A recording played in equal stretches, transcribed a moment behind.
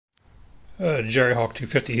Jerry Hawk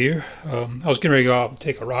 250 here. I was getting ready to go out and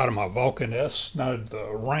take a ride on my Vulcan S. Now the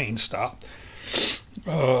rain stopped.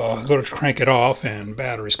 I go to crank it off and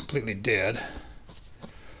battery's completely dead.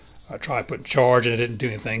 I tried putting charge and it didn't do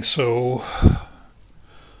anything, so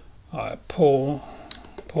I pulling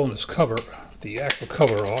this cover, the actual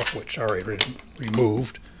cover off, which I already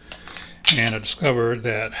removed, and I discovered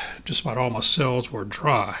that just about all my cells were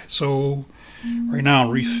dry. So right now I'm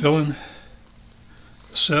refilling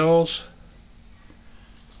the cells,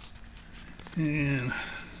 and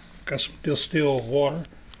got some distilled water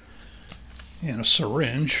and a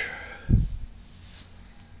syringe.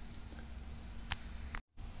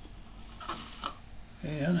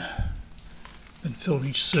 And been filling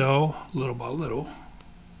each cell little by little.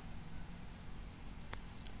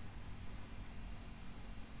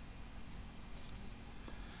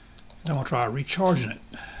 Then we'll try recharging it.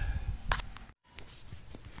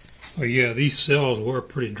 Oh yeah, these cells were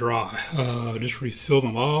pretty dry. Just refilled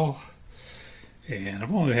them all, and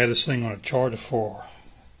I've only had this thing on a charger for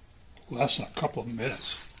less than a couple of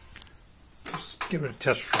minutes. Let's give it a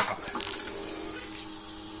test drive.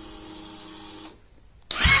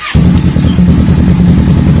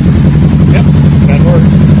 Yep, that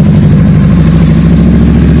worked.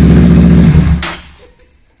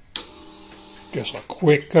 Just a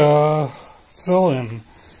quick fill and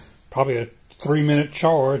probably a 3-minute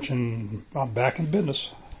charge, and I'm back in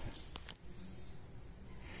business.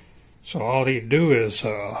 So all you do is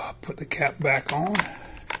put the cap back on.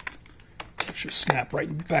 It should snap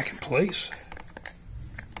right back in place.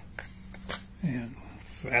 And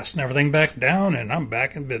fasten everything back down, and I'm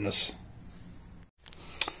back in business.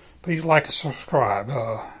 Please like and subscribe.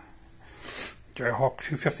 Jerry Hawk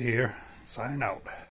 250 here, signing out.